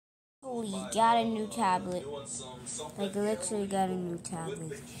literally got a new tablet. Like, literally got a new tablet.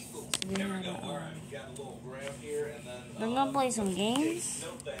 So we know that, we're gonna play some games.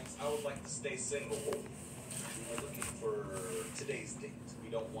 No thanks. I would like to stay single. We're looking for today's date. We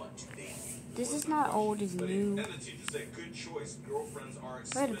don't want to date you. This is not old, it's new. And the teacher said, good choice. Girlfriends are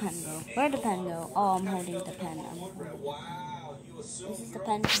Where'd the pen go? Where'd the pen go? Oh, I'm holding the pen. Wow, you assume This is the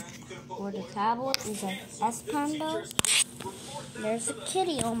pen for the tablet. Is an S Pen though. There's a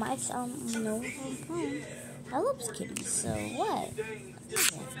kitty on my phone. I love kitties, so what?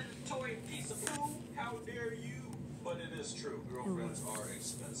 How dare you? But it is true. Girlfriends are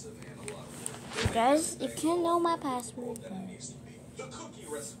expensive and a lot of work. Guys, you can't know my password. The cookie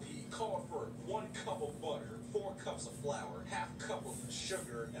recipe called for 1 cup of butter, 4 cups of flour, ½ cup of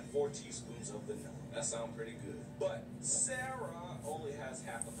sugar, and 4 teaspoons of vanilla. That sounds pretty good. But Sarah only has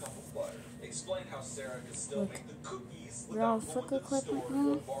 ½ a cup of butter. Explain how Sarah can still make the cookies without going to the store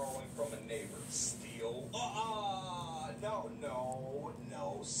or borrowing from a neighbor. Steal? No.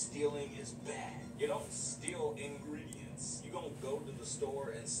 Stealing is bad. You don't steal ingredients. You don't go to the store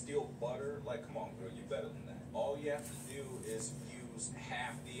and steal butter. Like, come on, girl, you're better than that. All you have to do is use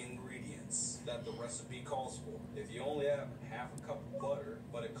half the ingredients that the recipe calls for. If you only have ½ a cup of butter,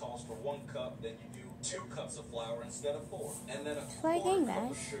 but it calls for 1 cup, then you do 2 cups of flour instead of 4. And then a quarter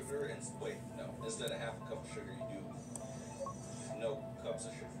cup of sugar instead of ½ a cup of sugar, you do no cups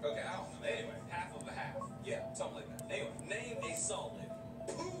of sugar. Okay, I don't know. Anyway, ½ of a half. Yeah, something like that. Anyway, name a solid.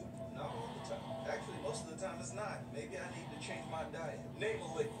 Poop. Not all the time. Actually, most of the time it's not. Maybe I need to change my diet. Name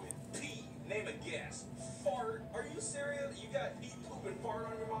a liquid. Pee. Name a gas. Fart. Are you serious? You got pee, poop, and fart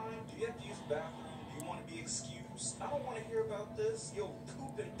on your mind? Do you have to use the bathroom? Do you want to be excused? I don't want to hear about this. Yo,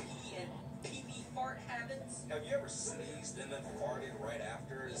 poop and pee and pee-pee fart habits. Have you ever sneezed and then farted right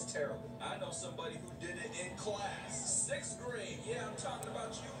after? It's terrible. I know somebody who did it in class. 6th grade. Yeah, I'm talking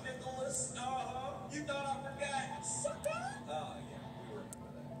about you, Nicholas. You thought I forgot. Sucker. Yeah, we remember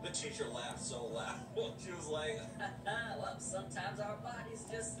that. The teacher laughed so loud. She was like, well, sometimes our bodies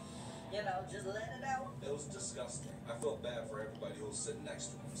just let it out. It was disgusting. I felt bad for everybody who was sitting next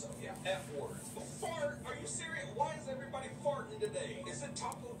to him, so yeah. F words. Fart? Are you serious? Why is everybody farting today? Is it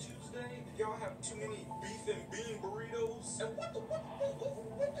Taco Tuesday? Did y'all have too many beef and bean burritos? And what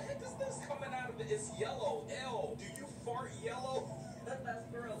the heck is this coming out of it? It's yellow. L. Do you fart yellow? That's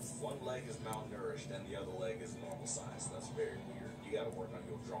gross. One leg is malnourished and the other leg is normal size. That's very weird. You gotta work on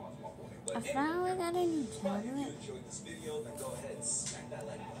your drawings, my boy. But I finally got a new tablet. If you tablet. enjoyed this video, then go ahead and smack that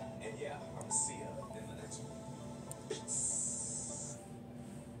like button. And yeah, I'm gonna see ya in the next one. Peace.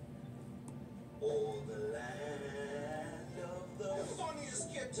 Oh, the land of the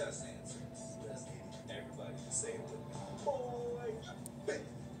funniest kid test answers. Let's get it. Everybody say it with me. Boy, big.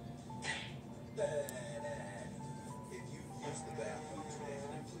 If you use the bathroom today,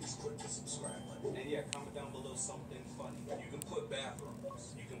 then please click the subscribe button. And yeah, comment down below something funny. You can put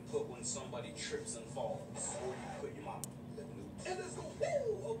bathrooms. You can put when somebody trips and falls. Or you put your mama. And let's go.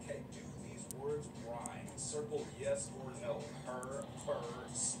 Woo! Okay, do these words rhyme? Circle yes or no. Her,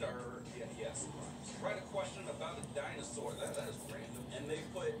 stir. Yeah, yes. Write a question about a dinosaur. That is random. And they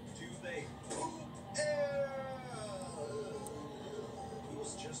put, do they poop? We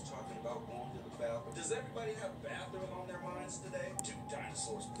was just talking about going to the bathroom. Does everybody have bathroom on their minds today? Do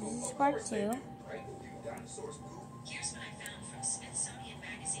dinosaurs poop? This is part 2. Right? Do dinosaurs poop? Here's what I found from Smithsonian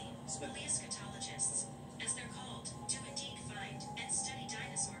Magazine. Paleoscatologists, as they're called, do indeed find and study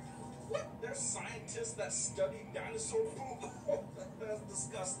dinosaur poop. What? There's scientists that study dinosaur poop? That's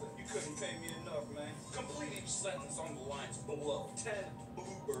disgusting. You couldn't pay me enough, man. Complete each sentence on the lines below. 10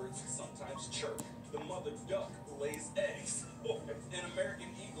 bluebirds sometimes chirp. The mother duck lays eggs. An American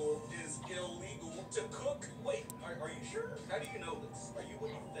eagle is illegal to cook. Wait, are you sure? How do you know this? Are you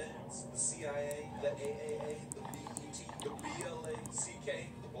with the feds, the CIA, the AAA, the BET, the BLACK,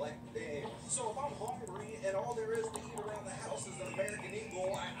 the Black Band? So if I'm hungry and all there is to eat around the house is an American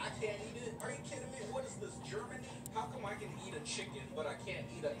eagle, I can't eat it? Are you kidding me? What is this, Germany? How come I can eat a chicken, but I can't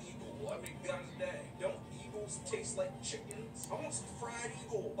eat an eagle? I mean, God dang, don't eagles taste like chickens? I want some fried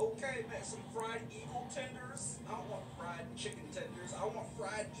eagle. Okay, man, some fried eagle tenders. I don't want fried chicken tenders. I want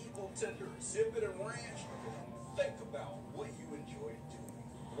fried eagle tenders. Dip it in ranch. Think about what you enjoy doing,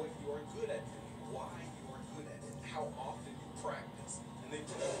 what you are good at doing, why you are good at it, how often you practice. And they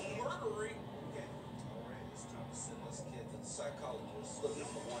put murdering. Okay, all right, it's time to send this kid to the psychologist. Look,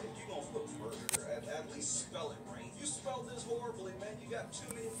 number one, if you're going to put murder, at least spell it right. You spelled this horribly, man. You got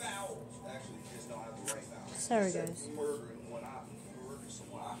too many vowels. Actually, you just don't have the right vowels. Sorry, guys. Murdering when I murder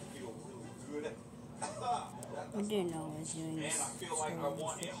someone, I feel really good at it. I didn't know I was doing this. Man, I feel like I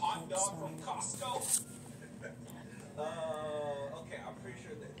want a hot dog from Costco. Okay, I'm pretty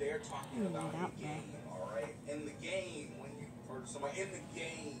sure that they're talking about a game, alright? In the game, when you, or somebody in the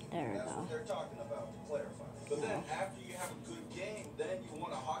game, that's what they're talking about, to clarify. But then after you have a good game, then you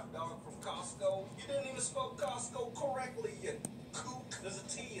want a hot dog from Costco. You didn't even spell Costco correctly, you kook. There's a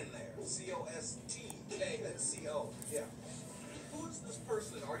T in there. C-O-S-T-K-S-C-O. Yeah. Who is this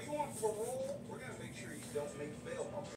person? Are you on parole? We're going to make sure you don't make bail.